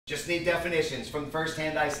Just need definitions from the first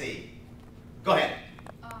hand I see. Go ahead.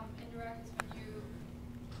 Indirect is when you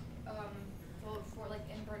vote for, like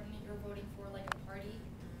in Britain, you're voting for like a party,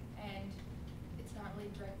 and it's not really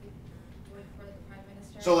directly voting for like the prime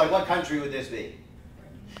minister. So like what country would this be?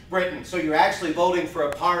 Britain. So you're actually voting for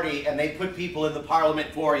a party and they put people in the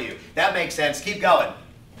parliament for you. That makes sense. Keep going.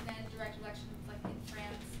 And then direct elections, like in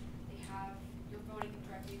France, you're voting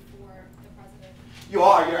directly for the president. You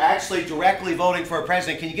are. You're actually directly voting for a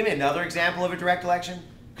president. Can you give me another example of a direct election?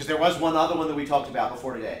 Because there was one other one that we talked about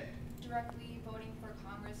before today. Directly voting for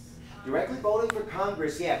Congress. Directly voting for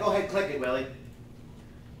Congress. Yeah, go ahead, click it, Willie.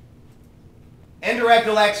 Indirect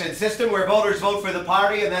election, system where voters vote for the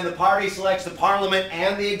party and then the party selects the parliament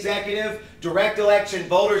and the executive. Direct election,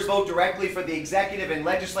 voters vote directly for the executive and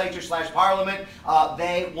legislature/parliament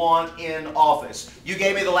they want in office. You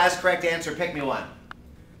gave me the last correct answer. Pick me one.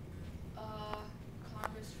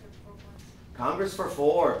 Congress for 4 points. Congress for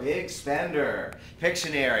 4. Big spender.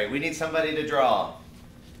 Pictionary. We need somebody to draw.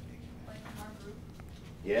 Like our group.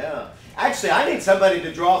 Yeah. Actually, I need somebody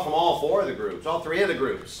to draw from all 4 of the groups, all 3 of the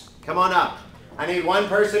groups. Come on up. I need one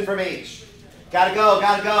person from each. Gotta go,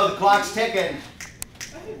 gotta go. The clock's ticking.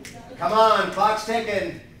 Come on, clock's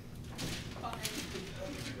ticking.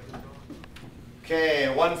 Okay,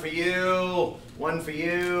 one for you,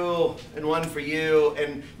 and one for you.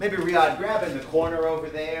 And maybe Riyadh, grab in the corner over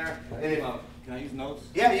there. And can I use notes?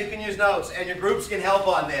 Yeah, you can use notes, and your groups can help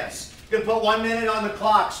on this. You can put 1 minute on the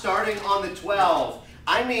clock, starting on the 12.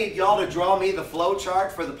 I need y'all to draw me the flow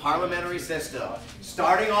chart for the parliamentary system.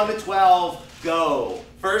 Starting on the 12, go.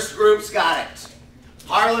 First group's got it.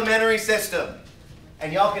 Parliamentary system.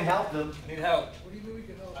 And y'all can help them. Need help. What do you mean we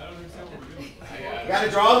can help? I don't understand what we're doing. You got to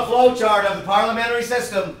draw the flow chart of the parliamentary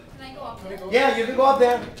system. Can I go up there? Yeah, you can go up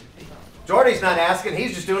there. Jordy's not asking.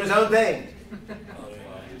 He's just doing his own thing.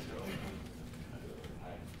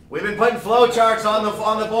 We've been putting flow charts on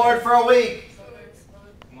the board for a week.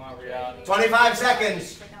 Come on, Riyadh. 25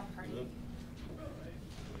 seconds.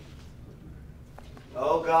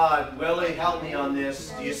 Oh God, Willie, help me on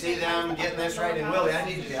this. Do you see them getting this right? And Willie, I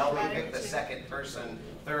need you to help me pick the second person,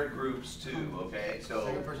 third groups too. Okay, so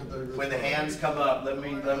when the hands come up, let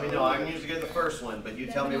me know. I can usually get the first one, but you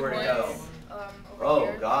tell me where to go.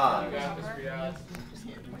 Oh God, You got this, Riyadh.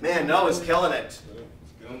 man, Noah's killing it.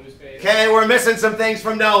 Okay, we're missing some things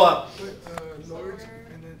from Noah.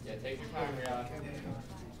 Yeah, take your time, Riyadh.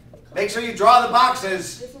 Make sure you draw the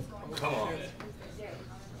boxes. Come on.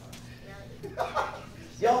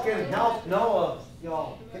 Y'all can help Noah.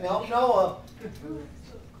 Y'all can help Noah.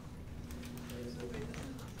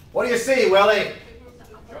 What do you see, Willie?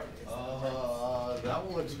 That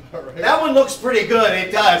one looks about right. That one looks pretty good.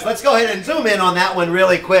 It does. Let's go ahead and zoom in on that one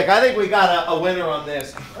really quick. I think we got a winner on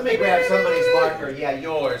this. Let me grab somebody's marker. Yeah,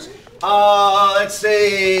 yours. Let's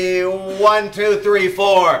see. 1, 2, 3,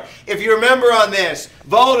 4. If you remember on this,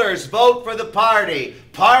 voters vote for the party.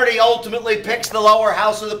 Party ultimately picks the lower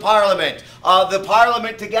house of the parliament. The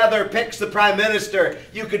parliament together picks the prime minister.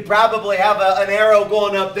 You could probably have an arrow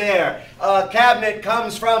going up there. Cabinet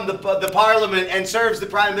comes from the parliament and serves the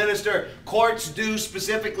prime minister. Courts do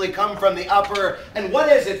specifically come from the upper. And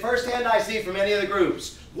what is it? First hand I see from any of the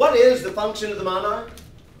groups. What is the function of the monarch?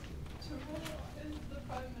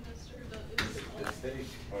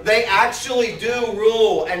 They actually do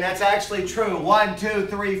rule, and that's actually true. 1, 2,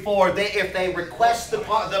 3, 4. If they request the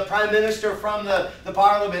prime minister from the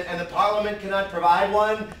parliament and the parliament cannot provide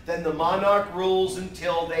one, then the monarch rules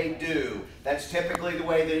until they do. That's typically the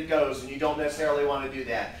way that it goes, and you don't necessarily want to do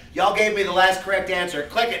that. Y'all gave me the last correct answer.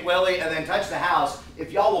 Click it, Willie, and then touch the house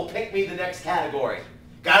if y'all will pick me the next category.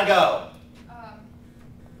 Gotta go.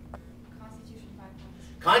 Constitution 5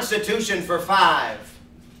 points. Constitution for 5.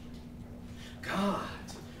 God.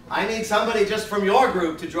 I need somebody just from your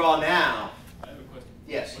group to draw now. I have a question.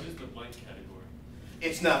 Yes. What is the blank category?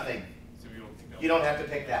 It's nothing. So we don't pick that You don't have to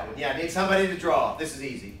pick that one. Yeah, I need somebody to draw. This is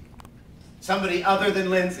easy. Somebody other than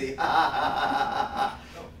Lindsay.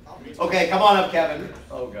 Okay, come on up, Kevin.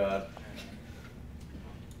 Oh, God.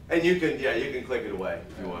 And you can click it away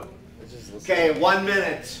if you want. Okay, 1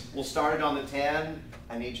 minute. We'll start it on the 10.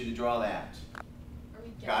 I need you to draw that. Are we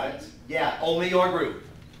Got it? guessing? Yeah, only your group.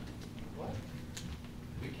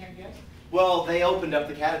 We can't guess? Well, they opened up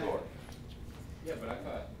the category. Yeah, but I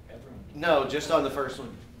thought everyone. No, just on the first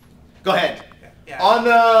one. Go ahead. Yeah. On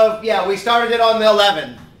the, yeah, we started it on the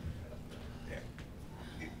 11.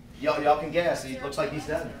 Y'all can guess. It looks like he's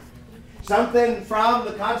done. Something from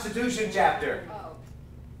the Constitution chapter. Oh.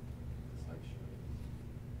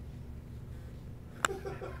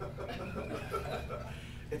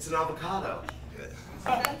 It's an avocado.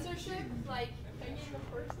 Censorship? Like hanging a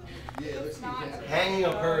person? Yeah, it's let's see. not Hanging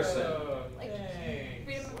a person. like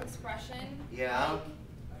freedom of expression. Yeah.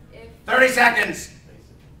 Like, if 30 seconds.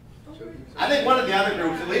 I think one of the other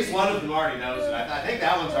groups, at least one of them already knows it. I think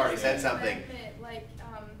that one's already said something. Like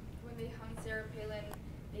when they hung Sarah Palin,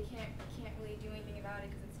 they can't really do anything about it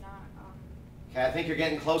because it's not. Okay, I think you're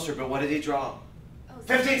getting closer, but what did he draw? Oh,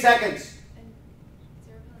 15 seconds. And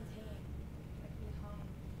Sarah Palin's hanging, like being hung.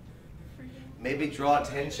 Freedom. Maybe draw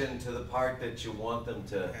attention to the part that you want them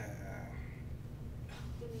to.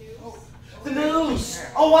 The news. The noose!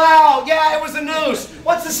 Oh wow, yeah, it was the noose.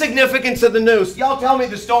 What's the significance of the noose? Y'all tell me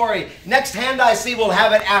the story. Next hand I see will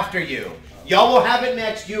have it after you. Y'all will have it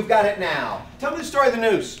next, you've got it now. Tell me the story of the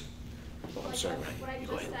noose. Oh, I'm sorry, Ryan. What I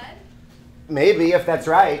just said? Maybe, if that's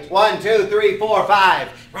right. 1, 2, 3, 4,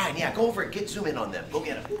 5. Ryan, yeah, go over it. Zoom in on them. Go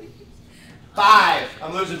get them. 5.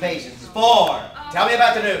 I'm losing patience. 4. Tell me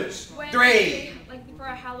about the news. 3. Like for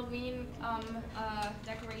a Halloween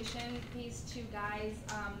decoration, these two guys,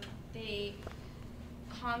 they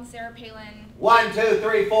hung Sarah Palin 1, 2,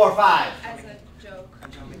 3, 4, 5. as a joke.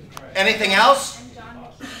 Anything else? And John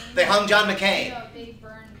McCain. They hung John McCain. No, they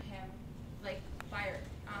burned him, like fire.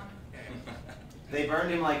 They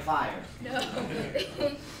burned him like fire. No.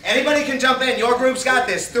 Anybody can jump in. Your group's got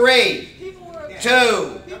this. 3, People were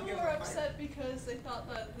 2. People were upset because they thought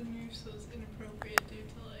that the noose was inappropriate due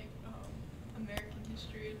to like American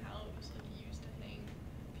history and how it was like used to hang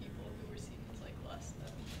people who were seen as like less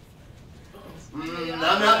than.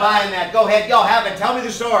 I'm not buying that. Go ahead. Y'all have it. Tell me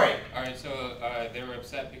the story. All right, so they were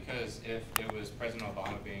upset because if it was President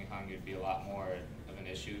Obama being hung, it'd be a lot more of an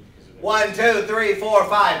issue because of the 1, 2, 3, 4,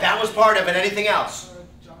 5. That was part of it. Anything else?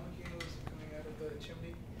 John McCain was coming out of the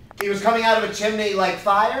chimney. He was coming out of a chimney like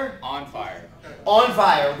fire? on fire. On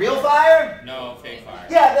fire. Real fire? No, fake fire.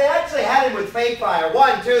 Yeah, they actually had him with fake fire.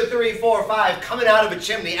 1, 2, 3, 4, 5. Coming out of a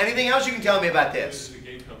chimney. Anything else you can tell me about It this? was a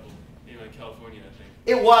gay couple in California, I think.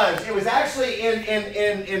 It was. It was actually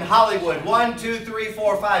in Hollywood. 1, 2, 3,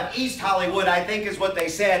 4, 5. East Hollywood, I think, is what they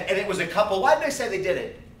said. And it was a couple. Why did they say they did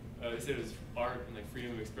it? They said it was art and like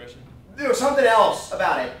freedom of expression. There was something else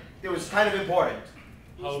about it. It was kind of important.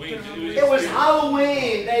 Halloween. It was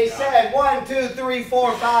Halloween. They said 1, 2, 3,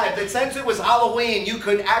 4, 5. That since it was Halloween, you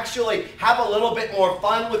could actually have a little bit more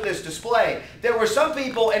fun with this display. There were some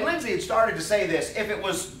people, and Lindsay had started to say this, if it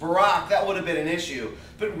was Barack, that would have been an issue.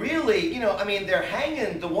 But really, you know, I mean, they're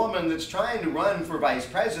hanging the woman that's trying to run for vice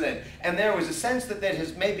president, and there was a sense that that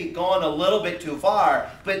has maybe gone a little bit too far.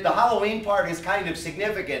 But the Halloween part is kind of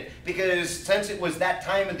significant because since it was that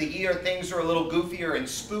time of the year, things are a little goofier and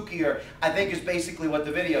spookier, I think is basically what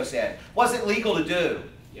the video said. Was it legal to do?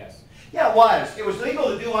 Yes. Yeah, it was. It was legal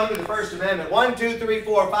to do under the First Amendment. 1, 2, 3,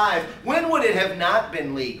 4, 5. When would it have not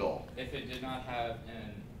been legal? If it did not have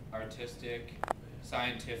an artistic,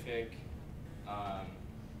 scientific,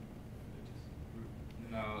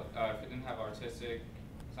 if it didn't have artistic,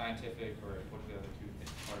 scientific, or what are the other two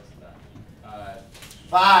parts of that?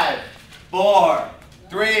 5, 4,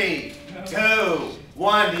 3, 2,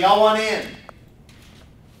 1. Do y'all want in?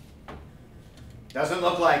 Doesn't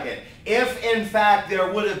look like it. If, in fact,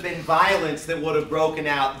 there would have been violence that would have broken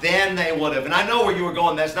out, then they would have. And I know where you were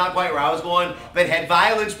going. That's not quite where I was going. But had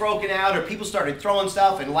violence broken out or people started throwing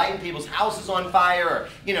stuff and lighting people's houses on fire or,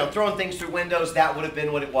 you know, throwing things through windows, that would have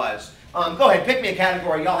been what it was. Go ahead. Pick me a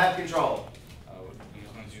category. Y'all have control. You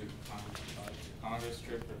just want to do Congress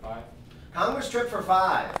trip for 5? Congress trip for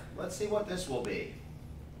 5. Let's see what this will be.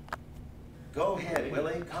 Go ahead,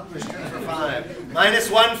 Willie. Congress trip for 5.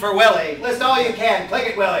 -1 for Willie. List all you can. Click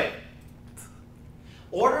it, Willie.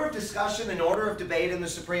 Order of discussion and order of debate in the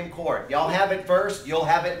Supreme Court. Y'all have it first. You'll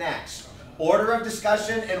have it next. Order of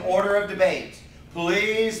discussion and order of debate.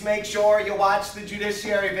 Please make sure you watch the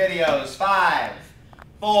judiciary videos. 5,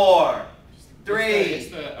 4,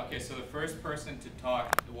 3. Okay, so the first person to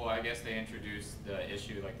talk, well, I guess they introduce the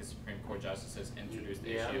issue, like the Supreme Court justices introduce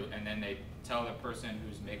the issue, and then they tell the person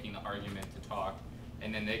who's making the argument to talk,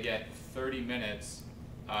 and then they get 30 minutes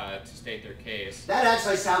to state their case. That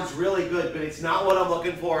actually sounds really good, but it's not what I'm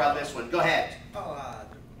looking for on this one. Go ahead.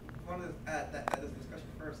 One is that is discussion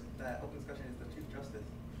first. That open discussion is the Chief Justice,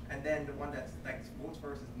 and then the one that votes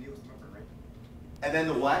first is the newest member, right? And then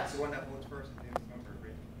the what? The one that votes first is the newest member,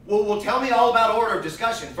 right? Well, tell me all about order of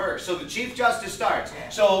discussion first. So the Chief Justice starts.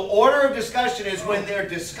 So order of discussion is when they're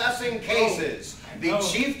discussing cases. The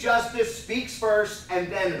Chief Justice speaks first, and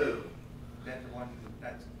then who? Then the one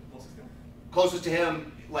that's closest to him. Closest to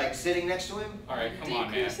him, like sitting next to him? All right, come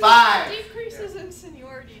on, man. 5. Decreases in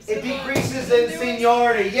seniority. It It decreases in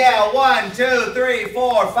seniority. Yeah, 1, 2, 3,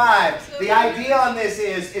 4, 5. The idea on this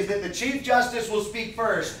is that the Chief Justice will speak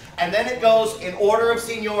first, and then it goes in order of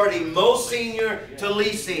seniority, most senior to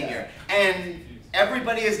least senior. And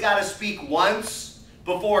everybody has got to speak once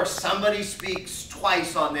before somebody speaks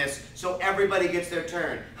twice on this, so everybody gets their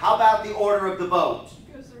turn. How about the order of the vote?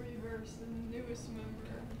 It goes the reverse, the newest member.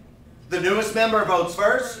 The newest member votes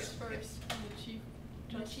first? First,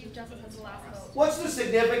 and the Chief Justice has the last vote. What's the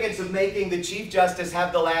significance of making the Chief Justice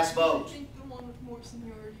have the last I vote? think the one with more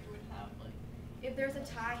seniority would have, like, If there's a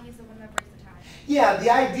tie, he's the one that breaks the tie. Yeah, the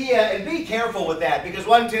idea, and be careful with that, because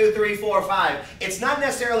 1, 2, 3, 4, 5, it's not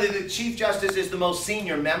necessarily that Chief Justice is the most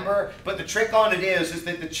senior member, but the trick on it is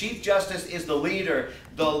that the Chief Justice is the leader.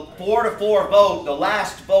 The 4 to 4 vote, the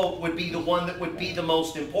last vote, would be the one that would be the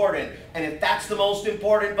most important. And if that's the most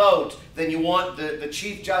important vote, then you want the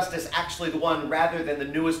Chief Justice actually the one rather than the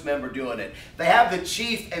newest member doing it. They have the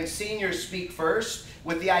Chief and seniors speak first,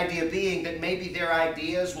 with the idea being that maybe their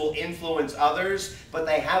ideas will influence others, but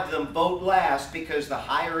they have them vote last because the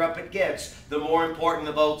higher up it gets, the more important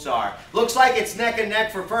the votes are. Looks like it's neck and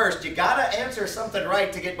neck for first. You gotta answer something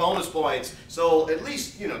right to get bonus points, so at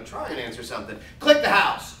least, try and answer something. Click the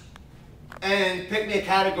house and pick me a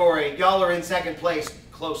category. Y'all are in second place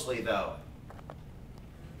closely, though.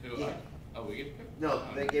 Who, Yeah. Oh, we get to pick? No,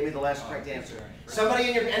 they gave me the last correct answer. sorry.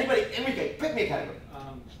 Somebody anybody, Enrique, pick me a category.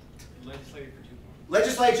 Legislative for 2 points.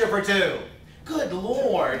 Legislature for 2. Good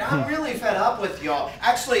Lord, I'm really fed up with y'all.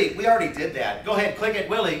 Actually, we already did that. Go ahead, click it,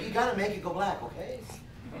 Willie. You gotta make it go black, okay?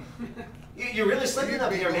 You're really slipping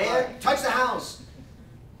up here, man. Touch the house.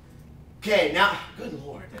 Okay, now, good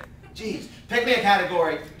Lord. Jeez, pick me a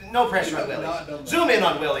category. No pressure on Willie. Zoom in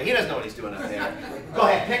on Willie. He doesn't know what he's doing up there. Go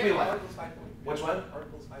ahead, pick me one. Articles 5 points. Which one?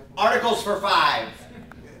 Articles 5 points. Articles for 5.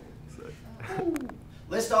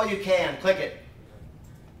 List all you can. Click it.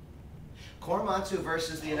 Korematsu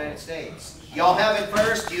versus the United States. Y'all have it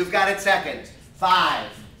first. You've got it second. 5,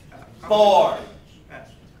 4,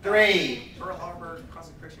 3. Pearl Harbor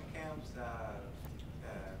concentration camps.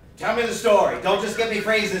 Tell me the story. Don't just give me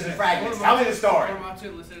phrases and fragments. Tell me the story. Korematsu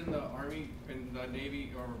enlisted in the Army, in the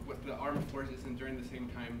Navy, or with the Armed Forces, and during the same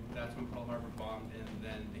time, that's when Pearl Harbor bombed, and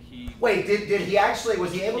then he... Wait, did he actually,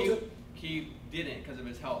 was he able to? He didn't, because of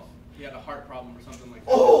his health. He had a heart problem or something like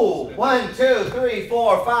that. Oh, 1, 2, 3,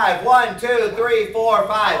 4, 5. 1, 2, 3, 4,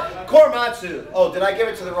 5. Korematsu. Oh, did I give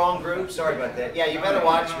it to the wrong group? Sorry about that. Yeah, you better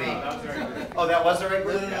watch me. Oh, that was the right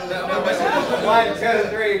group? 1, 2,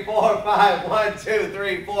 3, 4, 5. 1, 2,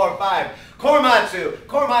 3, 4, 5. Korematsu.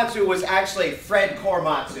 Korematsu was actually Fred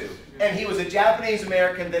Korematsu. And he was a Japanese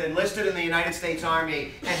American that enlisted in the United States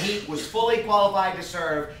Army, and he was fully qualified to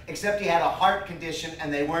serve, except he had a heart condition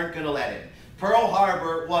and they weren't going to let him. Pearl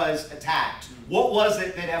Harbor was attacked. What was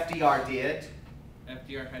it that FDR did?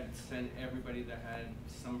 FDR had sent everybody that had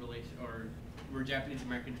some relation, or were Japanese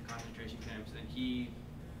Americans to concentration camps, and he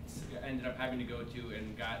ended up having to go to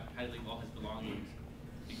and had to leave all his belongings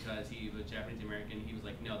because he was Japanese American. He was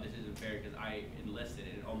like, no, this isn't fair because I enlisted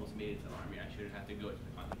and almost made it to the army. I shouldn't have to go to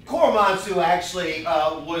the concentration. Korematsu actually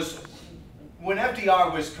was, when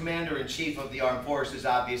FDR was commander-in-chief of the armed forces,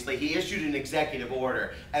 obviously, he issued an executive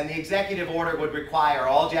order. And the executive order would require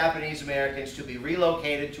all Japanese Americans to be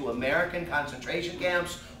relocated to American concentration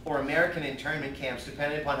camps or American internment camps,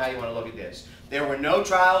 depending upon how you want to look at this. There were no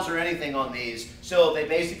trials or anything on these, so they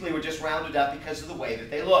basically were just rounded up because of the way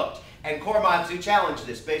that they looked. And Korematsu challenged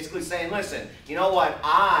this, basically saying, listen, you know what,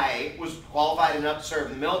 I was qualified enough to serve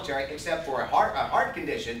in the military except for a heart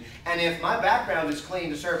condition, and if my background is clean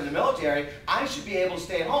to serve in the military, I should be able to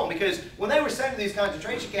stay at home, because when they were sent to these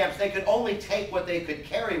concentration camps, they could only take what they could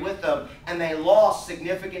carry with them, and they lost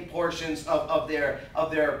significant portions of their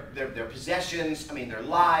possessions, I mean their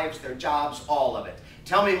lives, their jobs, all of it.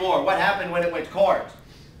 Tell me more, what happened when it went to court?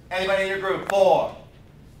 Anybody in your group? 4,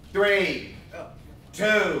 3,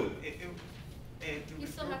 2. You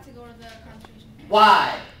still have to go to the concentration camp.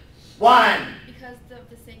 Why? 1. Because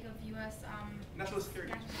the sake of U.S. National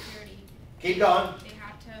security. national security. Keep going. They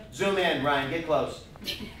had to. Zoom in, Ryan. Get close.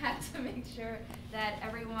 They had to make sure that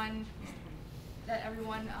everyone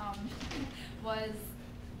was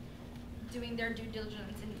doing their due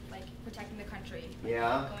diligence in like protecting the country.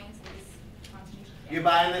 Yeah. Going into these concentration camps. You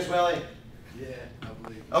buying this, Willie? Yeah, I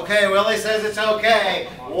believe. Okay, Willie says it's okay.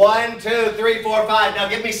 1, 2, 3, 4, 5. Now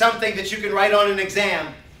give me something that you can write on an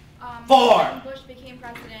exam. 4. When Bush became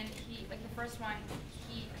president, he like the first one,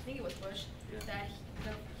 I think it was Bush, that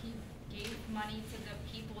he gave money to the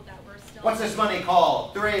people that were still. What's this money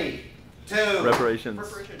called? 3, 2.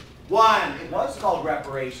 Reparations. 1. It was called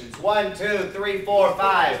reparations. 1, 2, 3, 4,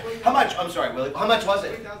 5. How much? I'm sorry, Willie. How much was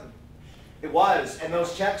it? It was, and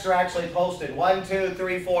those checks are actually posted 1, 2,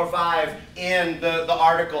 3, 4, 5 in the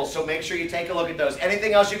article. So make sure you take a look at those.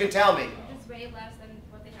 Anything else you can tell me? It was way less than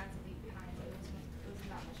what they had to leave behind. It was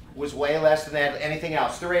not much money. Was way less than that. Anything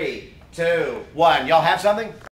else? 3, 2, 1. Y'all have something?